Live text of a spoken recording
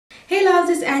Hey loves,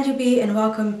 it's Angiebee and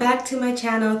welcome back to my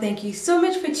channel. Thank you so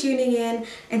much for tuning in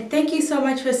and thank you so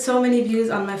much for so many views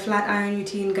on my flat iron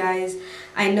routine, guys.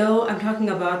 I know I'm talking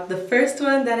about the first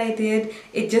one that I did.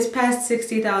 It just passed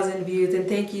 60,000 views and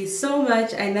thank you so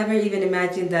much. I never even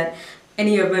imagined that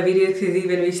any of my videos could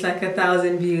even reach like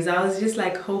 1,000 views. I was just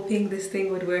like hoping this thing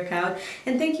would work out,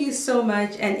 and thank you so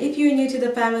much. And if you're new to the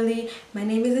family, my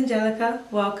name is Angelica.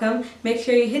 Welcome. Make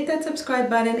sure you hit that subscribe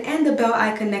button and the bell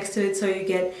icon next to it so you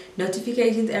get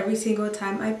notifications every single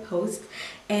time I post.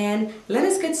 And let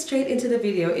us get straight into the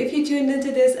video. If you tuned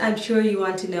into this, I'm sure you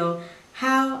want to know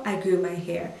how I grew my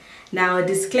hair. Now, a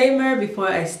disclaimer before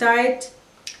I start: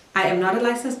 I am not a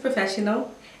licensed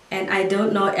professional and I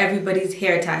don't know everybody's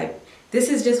hair type. This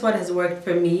is just what has worked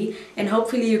for me, and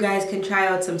hopefully you guys can try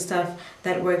out some stuff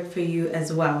that worked for you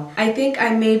as well. I think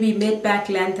I may be mid-back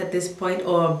length at this point,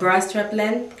 or bra strap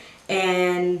length,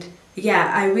 and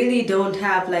yeah, I really don't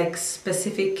have like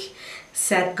specific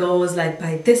set goals like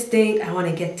by this date I want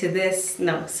to get to this.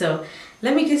 No, so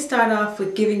let me just start off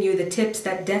with giving you the tips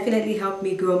that definitely helped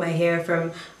me grow my hair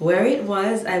from where it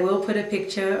was. I will put a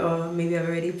picture, or maybe I've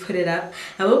already put it up.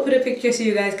 I will put a picture so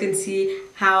you guys can see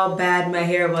how bad my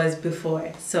hair was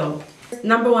before. So,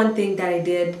 number one thing that I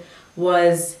did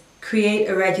was create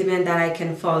a regimen that I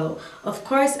can follow. Of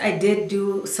course, I did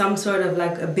do some sort of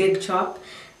like a big chop.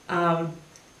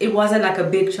 It wasn't like a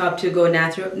big chop to go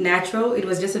natural. It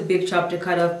was just a big chop to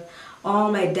cut off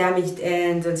all my damaged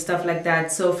ends and stuff like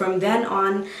that. So from then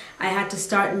on, I had to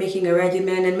start making a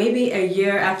regimen, and maybe a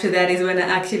year after that is when I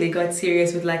actually got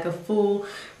serious with like a full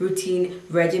routine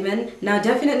regimen. Now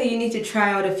definitely you need to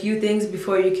try out a few things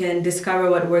before you can discover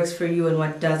what works for you and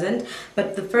what doesn't.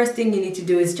 But the first thing you need to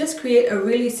do is just create a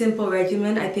really simple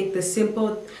regimen. I think the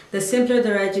simpler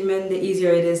the regimen, the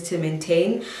easier it is to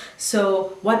maintain.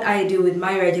 So what I do with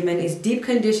my regimen is deep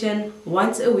condition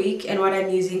once a week, and what I'm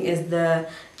using is the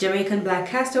Jamaican black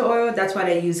castor oil. That's what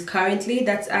I use currently.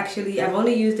 That's actually, I've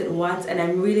only used it once and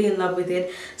I'm really in love with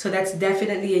it, so that's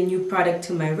definitely a new product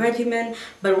to my regimen.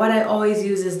 But what I always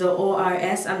use is the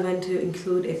ORS. I'm going to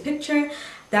include a picture.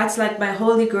 That's like my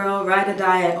holy grail, ride or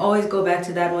die. I always go back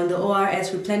to that one, the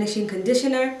ORS replenishing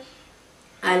conditioner.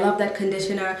 I love that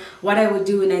conditioner. What I would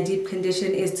do when I deep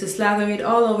condition is to slather it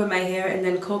all over my hair and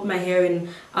then coat my hair in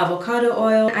avocado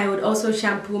oil. I would also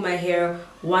shampoo my hair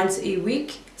once a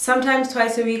week, sometimes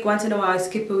twice a week. Once in a while I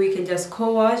skip a week and just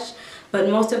co-wash, but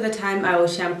most of the time I will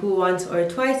shampoo once or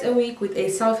twice a week with a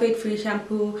sulfate-free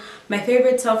shampoo. My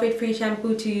favorite sulfate-free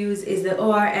shampoo to use is the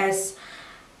ORS.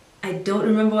 I don't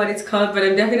remember what it's called, but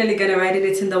I'm definitely gonna write it.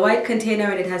 It's in the white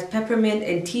container and it has peppermint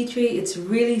and tea tree. It's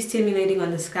really stimulating on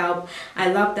the scalp.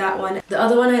 I love that one. The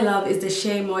other one I love is the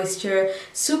Shea Moisture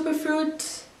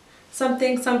Superfruit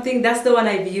something. That's the one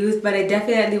I've used, but I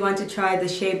definitely want to try the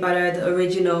shea butter, the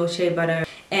original shea butter.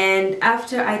 And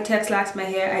after I texlax my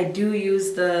hair, I do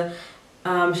use the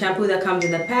shampoo that comes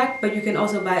in the pack, but you can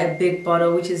also buy a big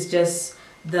bottle, which is just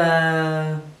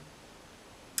the...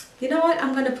 You know what?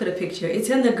 I'm gonna put a picture.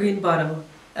 It's in the green bottle.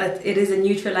 It is a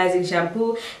neutralizing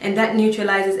shampoo, and that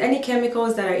neutralizes any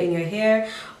chemicals that are in your hair.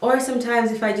 Or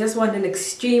sometimes if I just want an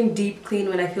extreme deep clean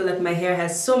when I feel like my hair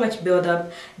has so much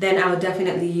buildup, then I'll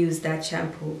definitely use that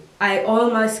shampoo. I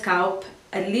oil my scalp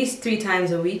at least 3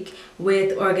 times a week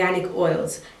with organic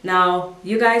oils. Now,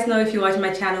 you guys know, if you watch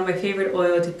my channel, my favorite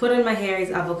oil to put on my hair is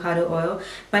avocado oil.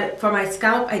 But for my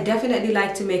scalp, I definitely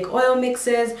like to make oil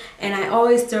mixes, and I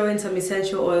always throw in some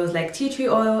essential oils like tea tree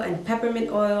oil and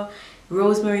peppermint oil,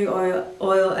 rosemary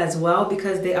oil as well,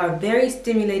 because they are very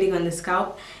stimulating on the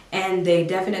scalp and they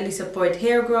definitely support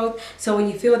hair growth. So when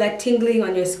you feel that tingling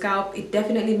on your scalp, it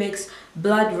definitely makes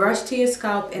blood rush to your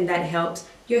scalp, and that helps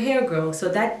your hair grow. So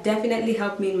that definitely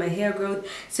helped me in my hair growth.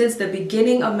 Since the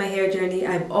beginning of my hair journey,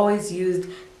 I've always used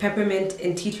peppermint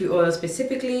and tea tree oil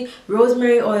specifically.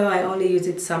 Rosemary oil, I only use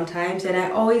it sometimes, and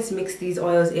I always mix these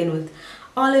oils in with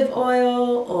olive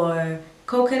oil or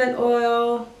coconut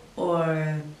oil,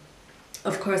 or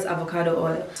of course avocado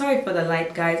oil. Sorry for the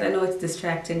light, guys. I know it's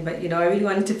distracting, but you know, I really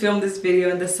wanted to film this video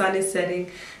and the sun is setting,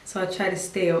 so I'll try to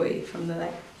stay away from the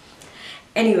light.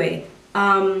 Anyway,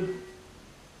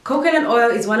 coconut oil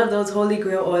is one of those holy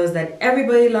grail oils that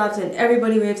everybody loves and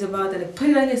everybody raves about. And like, put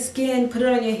it on your skin, put it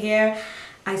on your hair.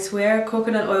 I swear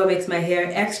coconut oil makes my hair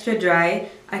extra dry.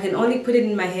 I can only put it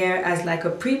in my hair as like a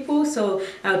pre-poo, so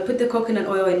I would put the coconut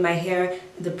oil in my hair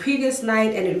the previous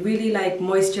night, and it really like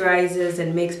moisturizes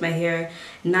and makes my hair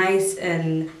nice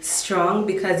and strong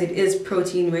because it is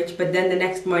protein rich. But then the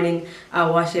next morning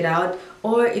I'll wash it out,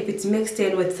 or if it's mixed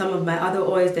in with some of my other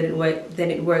oils, then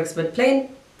it works. But plain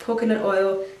coconut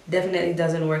oil definitely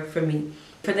doesn't work for me.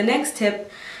 For the next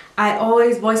tip, I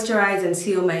always moisturize and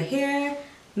seal my hair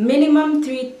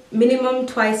minimum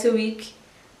twice a week.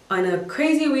 On a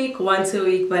crazy week, once a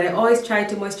week, but I always try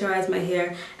to moisturize my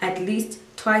hair at least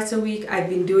twice a week. I've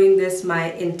been doing this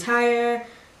my entire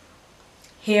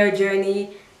hair journey,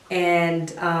 and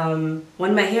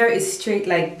when my hair is straight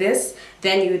like this,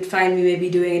 then you would find me maybe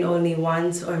doing it only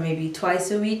once or maybe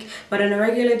twice a week. But on a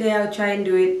regular day, I would try and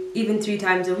do it even 3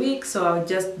 times a week. So I would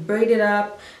just braid it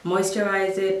up,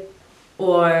 moisturize it,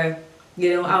 or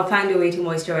I'll find a way to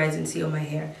moisturize and seal my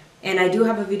hair. And I do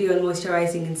have a video on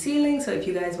moisturizing and sealing, so if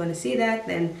you guys want to see that,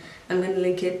 then I'm going to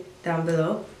link it down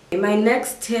below. And my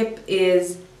next tip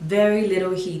is very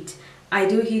little heat. I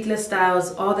do heatless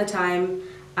styles all the time.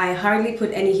 I hardly put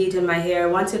any heat on my hair.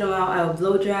 Once in a while I'll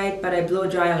blow dry it, but I blow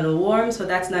dry on a warm, so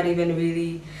that's not even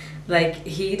really like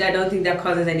heat. I don't think that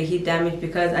causes any heat damage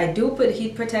because I do put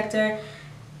heat protector.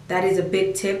 That is a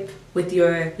big tip with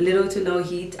your little to no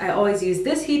heat. I always use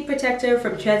this heat protector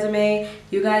from Tresemme.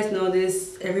 You guys know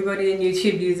this, everybody on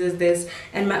YouTube uses this.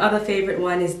 And my other favorite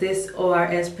one is this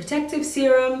ORS protective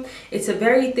serum. It's a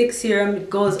very thick serum. It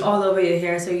goes all over your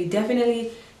hair, so you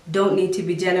definitely don't need to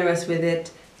be generous with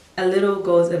it. A little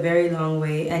goes a very long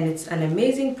way, and it's an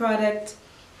amazing product.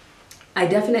 I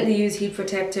definitely use heat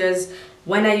protectors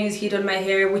when I use heat on my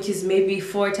hair, which is maybe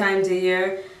 4 times a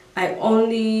year. I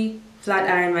only flat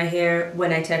iron my hair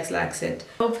when I Texlax it.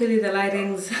 Hopefully the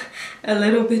lighting's a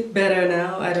little bit better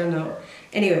now, I don't know.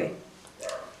 Anyway,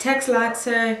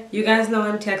 Texlaxer, you guys know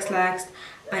I'm Texlaxed.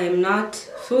 I am not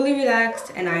fully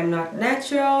relaxed and I'm not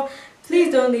natural.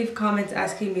 Please don't leave comments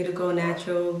asking me to go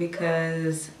natural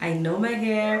because I know my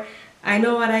hair. I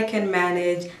know what I can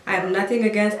manage. I have nothing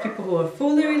against people who are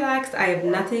fully relaxed. I have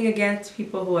nothing against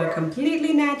people who are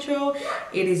completely natural.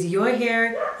 It is your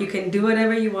hair. You can do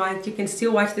whatever you want. You can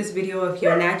still watch this video if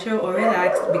you're natural or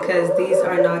relaxed because these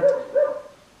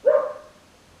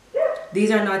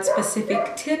are not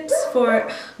specific tips for...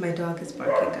 My dog is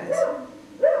barking, guys.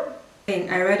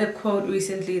 I read a quote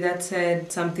recently that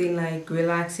said something like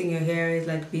relaxing your hair is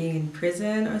like being in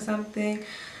prison or something.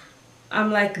 I'm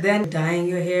like, then dyeing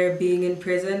your hair being in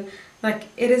prison? Like,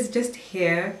 it is just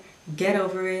hair. Get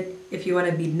over it. If you want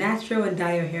to be natural and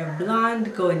dye your hair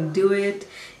blonde, go and do it.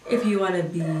 If you want to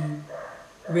be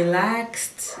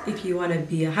relaxed, if you want to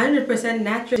be 100%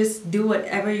 natural, just do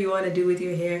whatever you want to do with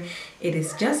your hair. It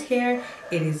is just hair.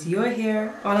 It is your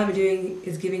hair. All I'm doing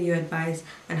is giving you advice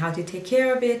on how to take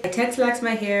care of it. I Texlax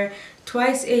my hair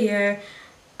twice a year.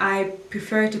 I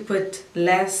prefer to put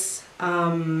less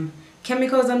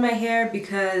chemicals on my hair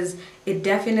because it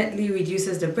definitely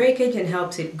reduces the breakage and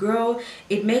helps it grow.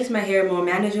 It makes my hair more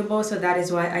manageable, so that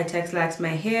is why I Texlax my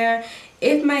hair.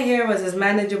 If my hair was as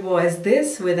manageable as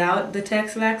this without the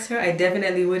Texlaxer, I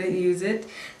definitely wouldn't use it.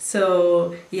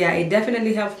 So yeah, it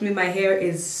definitely helps me. My hair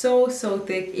is so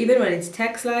thick. Even when it's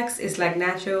Texlax, it's like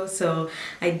natural, so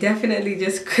I definitely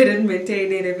just couldn't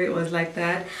maintain it if it was like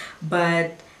that.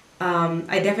 But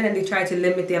I definitely try to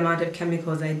limit the amount of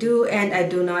chemicals I do, and I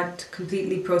do not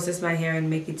completely process my hair and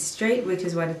make it straight, which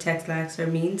is what a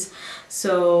Texlaxer means.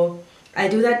 So I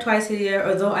do that twice a year,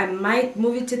 although I might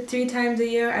move it to 3 times a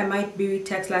year. I might be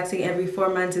Texlaxing every 4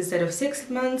 months instead of 6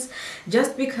 months,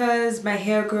 just because my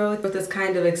hair growth has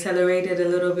kind of accelerated a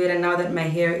little bit, and now that my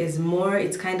hair is more,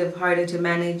 it's kind of harder to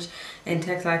manage and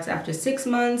Texlax after 6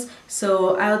 months.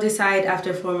 So I'll decide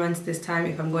after 4 months this time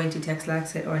if I'm going to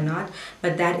Texlax it or not,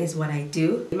 but that is what I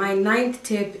do. My 9th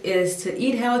tip is to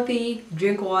eat healthy,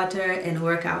 drink water, and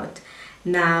work out.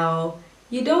 Now,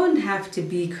 you don't have to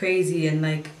be crazy and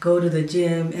like go to the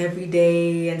gym every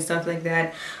day and stuff like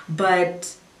that,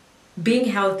 but being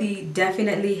healthy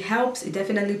definitely helps. It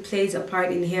definitely plays a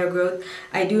part in hair growth.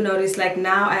 I do notice like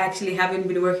now I actually haven't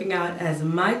been working out as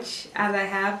much as I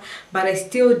have, but I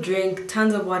still drink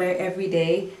tons of water every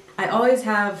day. I always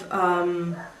have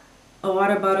a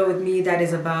water bottle with me that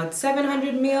is about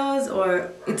 700 ml,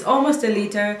 or it's almost a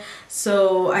liter,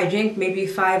 so I drink maybe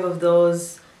 5 of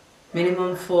those,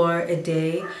 minimum 4 a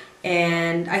day.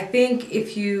 And I think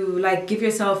if you like give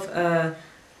yourself a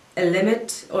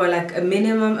limit or like a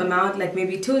minimum amount, like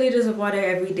maybe 2 liters of water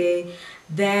every day,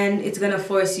 then it's gonna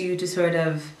force you to sort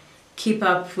of keep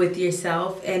up with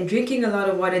yourself. And drinking a lot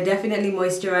of water definitely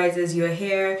moisturizes your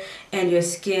hair and your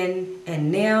skin and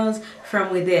nails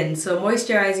from within. So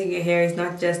moisturizing your hair is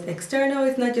not just external,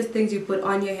 it's not just things you put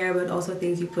on your hair, but also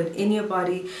things you put in your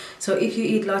body. So if you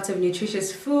eat lots of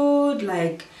nutritious food,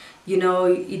 like you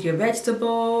eat your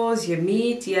vegetables, your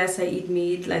meat. Yes, I eat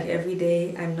meat like every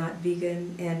day. I'm not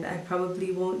vegan and I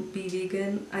probably won't be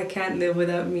vegan. I can't live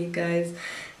without meat, guys.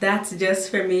 That's just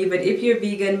for me. But if you're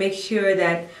vegan, make sure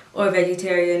that, or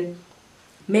vegetarian,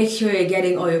 make sure you're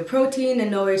getting all your protein and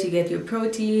know where to get your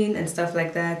protein and stuff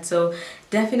like that. So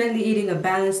definitely eating a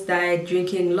balanced diet,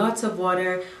 drinking lots of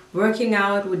water, working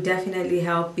out would definitely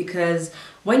help, because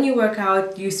when you work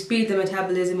out, you speed the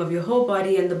metabolism of your whole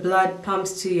body and the blood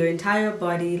pumps to your entire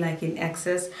body like in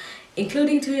excess,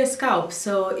 including to your scalp.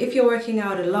 So if you're working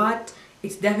out a lot,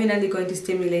 it's definitely going to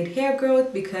stimulate hair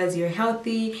growth because you're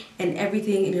healthy and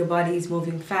everything in your body is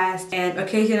moving fast. And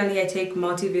occasionally I take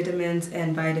multivitamins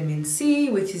and vitamin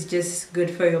C, which is just good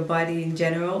for your body in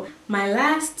general. My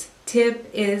last tip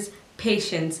is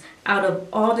patience. Out of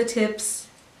all the tips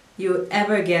you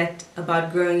ever get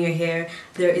about growing your hair,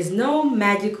 there is no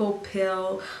magical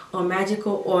pill or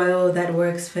magical oil that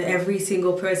works for every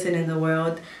single person in the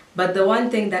world. But the one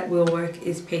thing that will work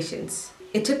is patience.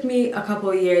 It took me a couple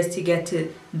of years to get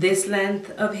to this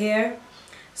length of hair.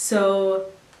 So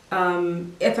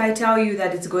if I tell you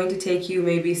that it's going to take you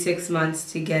maybe 6 months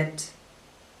to get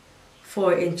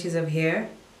 4 inches of hair,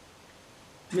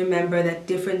 remember that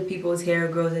different people's hair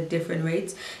grows at different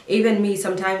rates. Even me,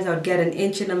 sometimes I would get an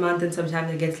inch in a month and sometimes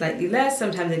I get slightly less,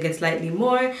 sometimes I get slightly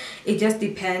more. It just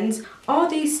depends. All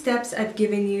these steps I've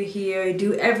given you here,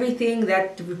 do everything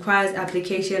that requires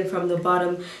application from the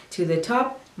bottom to the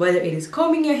top. Whether it is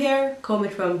combing your hair, comb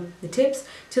it from the tips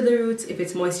to the roots. If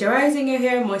it's moisturizing your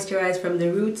hair, moisturize from the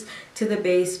roots to the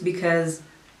base, because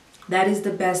that is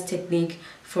the best technique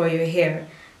for your hair.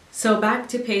 So back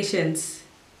to patience.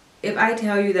 If I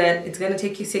tell you that it's going to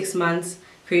take you 6 months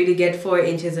for you to get 4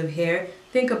 inches of hair,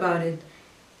 think about it.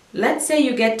 Let's say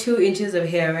you get 2 inches of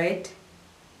hair, right?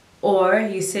 Or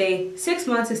you say 6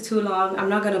 months is too long, I'm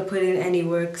not going to put in any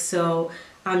work, so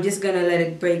I'm just gonna let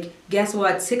it break. Guess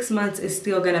what? 6 months is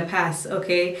still gonna pass,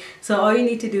 okay? So all you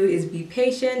need to do is be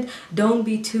patient. Don't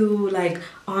be too like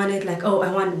on it, like, oh,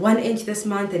 I want 1 inch this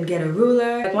month and get a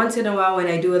ruler. Like once in a while when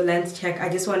I do a length check, I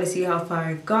just want to see how far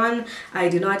I've gone. I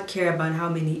do not care about how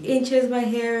many inches my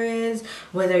hair is,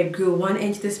 whether it grew 1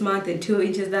 inch this month and 2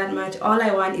 inches that much. All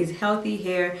I want is healthy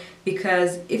hair,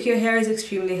 because if your hair is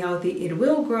extremely healthy, it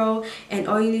will grow, and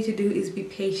all you need to do is be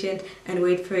patient and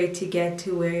wait for it to get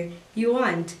to where you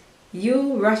want.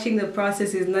 You rushing the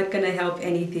process is not going to help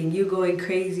anything. You going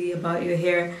crazy about your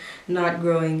hair not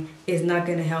growing is not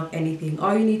going to help anything.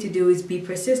 All you need to do is be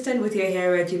persistent with your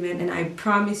hair regimen, and I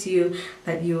promise you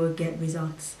that you will get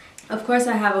results. Of course,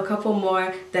 I have a couple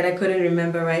more that I couldn't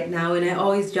remember right now, and I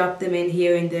always drop them in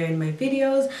here and there in my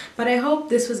videos, but I hope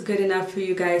this was good enough for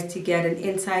you guys to get an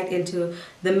insight into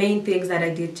the main things that I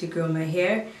did to grow my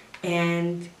hair.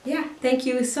 And yeah, thank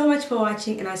you so much for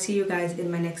watching, and I'll see you guys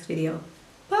in my next video.